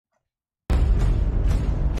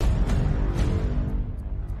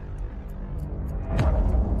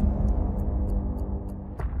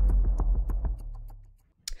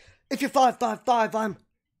If you're 555, I'm...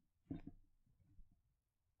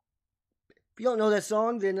 If you don't know that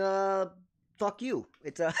song, then, fuck you.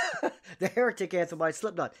 It's, the Heretic Anthem by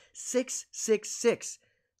Slipknot. 666.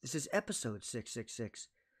 This is episode 666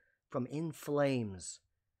 from In Flames.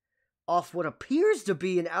 Off what appears to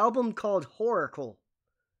be an album called Horacle.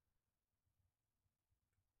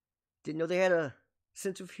 Didn't know they had a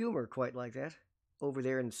sense of humor quite like that over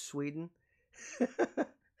there in Sweden.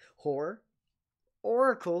 Horror.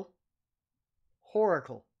 Oracle.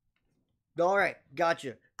 Horacle. All right,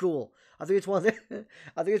 gotcha. Cool. I think it's one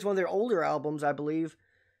of their older albums, I believe.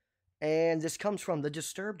 And this comes from the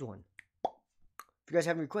Disturbed one. If you guys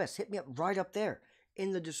have any requests, hit me up right up there.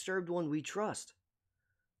 In the Disturbed one we trust.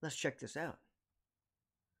 Let's check this out.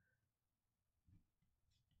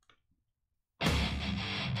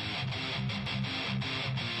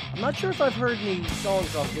 I'm not sure if I've heard any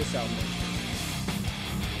songs off this album.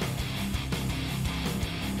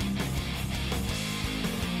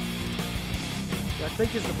 I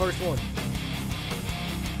think it's the first one.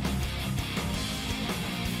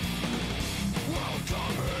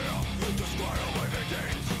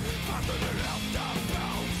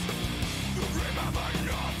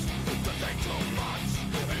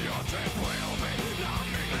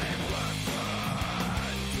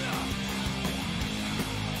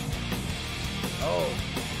 Oh.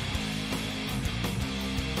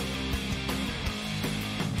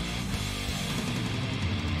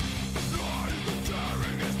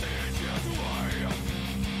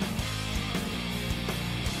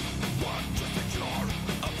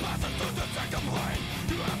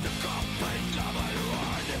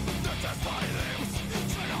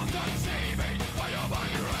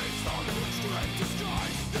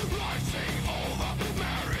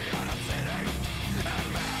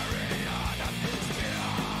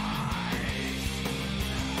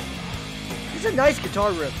 It's a nice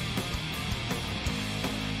guitar riff.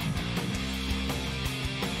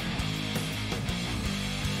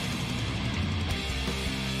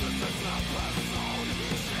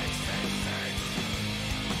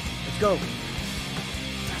 Let's go.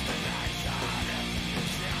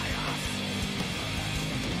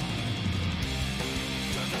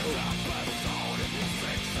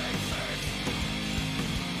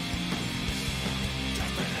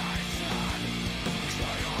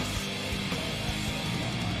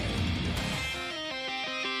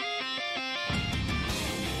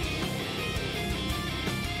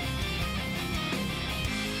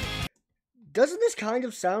 Doesn't this kind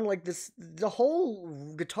of sound like this? The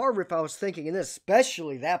whole guitar riff I was thinking, and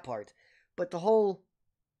especially that part, but the whole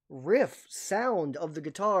riff sound of the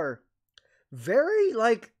guitar, very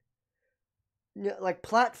like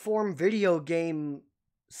platform video game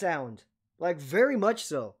sound, like very much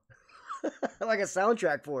so, like a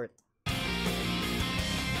soundtrack for it,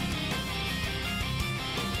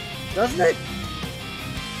 doesn't it?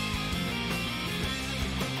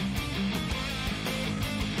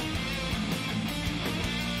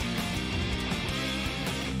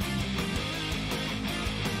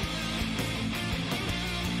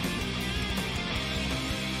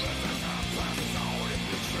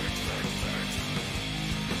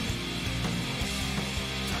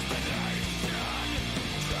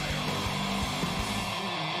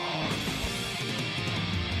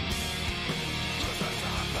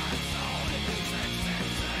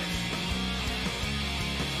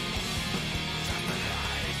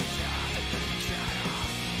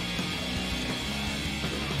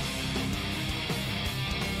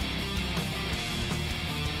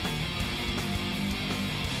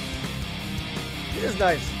 It is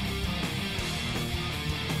nice.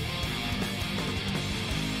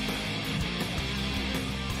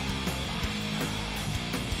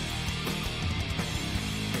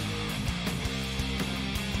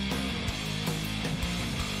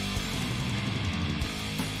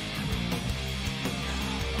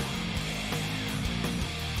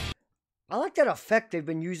 I like that effect they've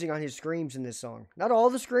been using on his screams in this song. Not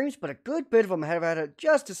all the screams, but a good bit of them have had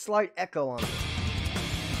just a slight echo on them.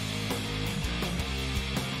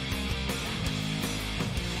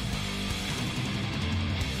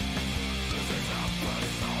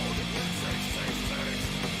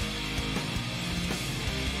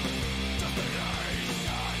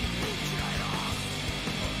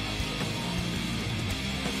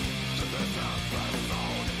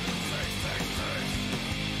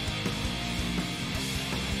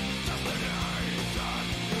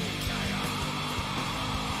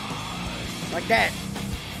 Like that.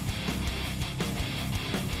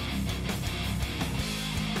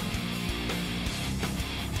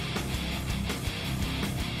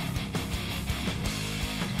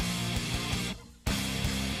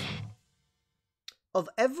 of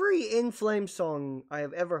every In Flames song I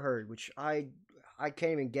have ever heard, which I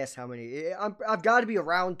can't even guess how many. I've got to be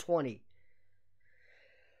around 20,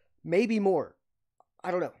 maybe more. I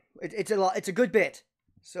don't know. It's a lot. It's a good bit.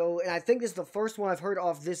 So, and I think this is the first one I've heard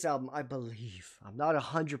off this album. I believe. I'm not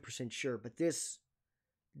 100% sure, but this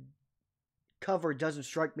cover doesn't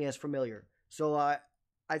strike me as familiar. So I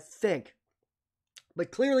think,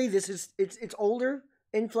 but clearly this is it's older,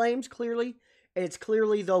 In Flames, clearly, and it's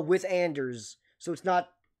clearly though with Anders. So it's not.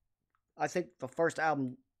 I think the first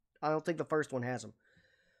album. I don't think the first one has them.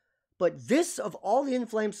 But this, of all the In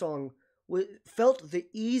Flames song, felt the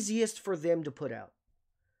easiest for them to put out.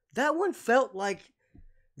 That one felt like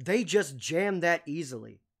they just jammed that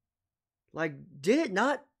easily. Like, did it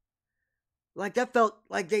not? Like, that felt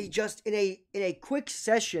like they just, in a quick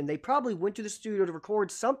session, they probably went to the studio to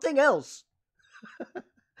record something else.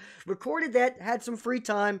 Recorded that, had some free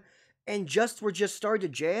time, and were just starting to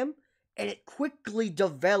jam, and it quickly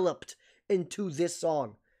developed into this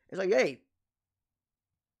song. It's like, hey,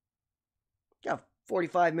 got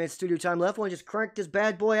 45 minutes studio time left. Want to just crank this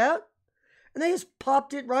bad boy out? And they just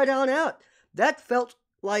popped it right on out. That felt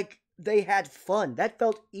like they had fun. That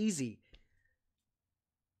felt easy.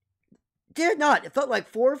 Did it not? It felt like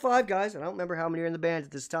 4 or 5 guys. And I don't remember how many are in the band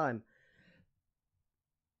at this time.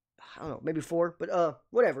 I don't know, maybe 4, but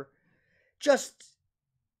whatever. Just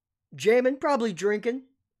jamming, probably drinking.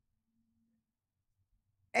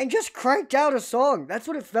 And just cranked out a song. That's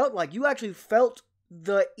what it felt like. You actually felt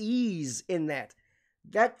the ease in that.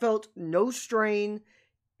 That felt no strain.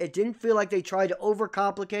 It didn't feel like they tried to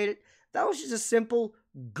overcomplicate it. That was just a simple,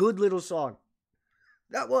 good little song.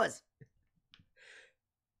 That was.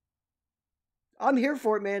 I'm here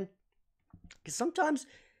for it, man. Because sometimes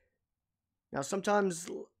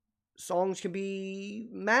songs can be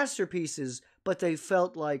masterpieces, but they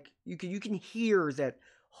felt like you can hear that,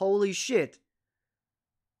 holy shit,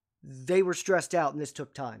 they were stressed out and this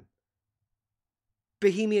took time.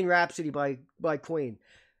 Bohemian Rhapsody by Queen.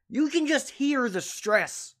 You can just hear the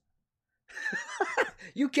stress.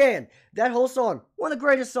 You can. That whole song, one of the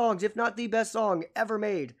greatest songs, if not the best song ever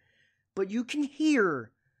made. But you can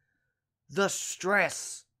hear the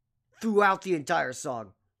stress throughout the entire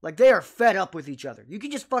song. Like, they are fed up with each other. You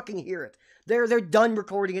can just fucking hear it. They're done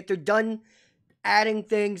recording it. They're done adding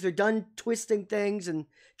things. They're done twisting things and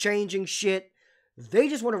changing shit. They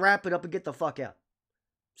just want to wrap it up and get the fuck out.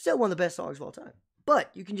 Still one of the best songs of all time.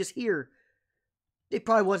 But you can just hear it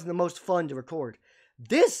probably wasn't the most fun to record.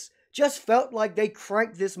 This just felt like they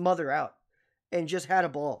cranked this mother out and just had a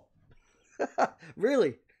ball.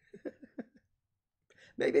 Really.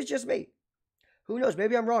 Maybe it's just me. Who knows?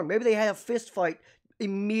 Maybe I'm wrong. Maybe they had a fist fight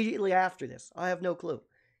immediately after this. I have no clue.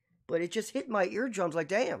 But it just hit my eardrums like,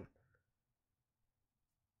 damn.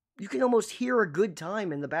 You can almost hear a good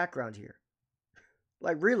time in the background here.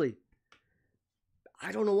 Like, really.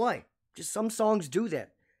 I don't know why. Just some songs do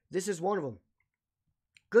that. This is one of them.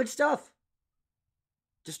 Good stuff.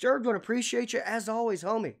 Disturbed one, appreciate you as always,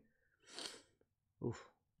 homie. Oof.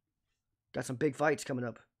 Got some big fights coming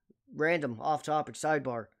up. Random, off-topic,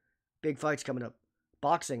 sidebar. Big fights coming up.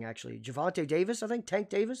 Boxing, actually. Javante Davis, I think. Tank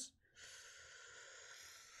Davis.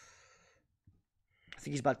 I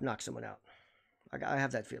think he's about to knock someone out. I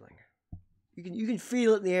have that feeling. You can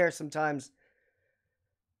feel it in the air sometimes.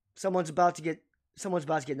 Someone's about to get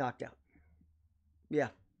knocked out. Yeah.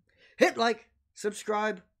 Hit like,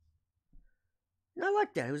 subscribe. And I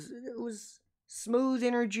like that. It was smooth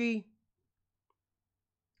energy.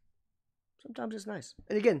 Sometimes it's nice.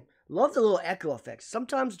 And again, love the little echo effects.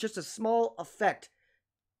 Sometimes just a small effect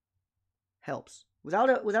helps.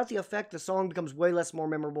 Without the effect, the song becomes way more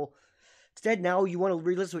memorable. Instead, now you want to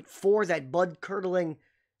re-listen to it for that blood-curdling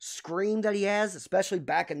scream that he has, especially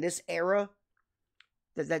back in this era.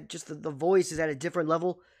 That just the voice is at a different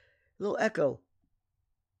level. A little echo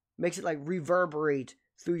makes it like reverberate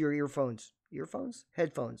through your earphones. Earphones?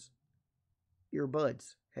 Headphones.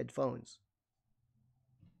 Earbuds. Headphones.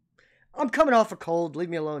 I'm coming off a cold. Leave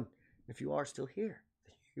me alone. If you are still here,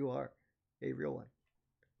 you are a real one.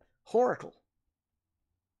 Horacle.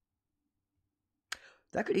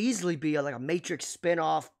 That could easily be like a Matrix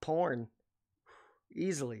spin-off porn.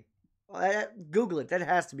 Easily. Google it. That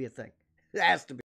has to be a thing. It has to be.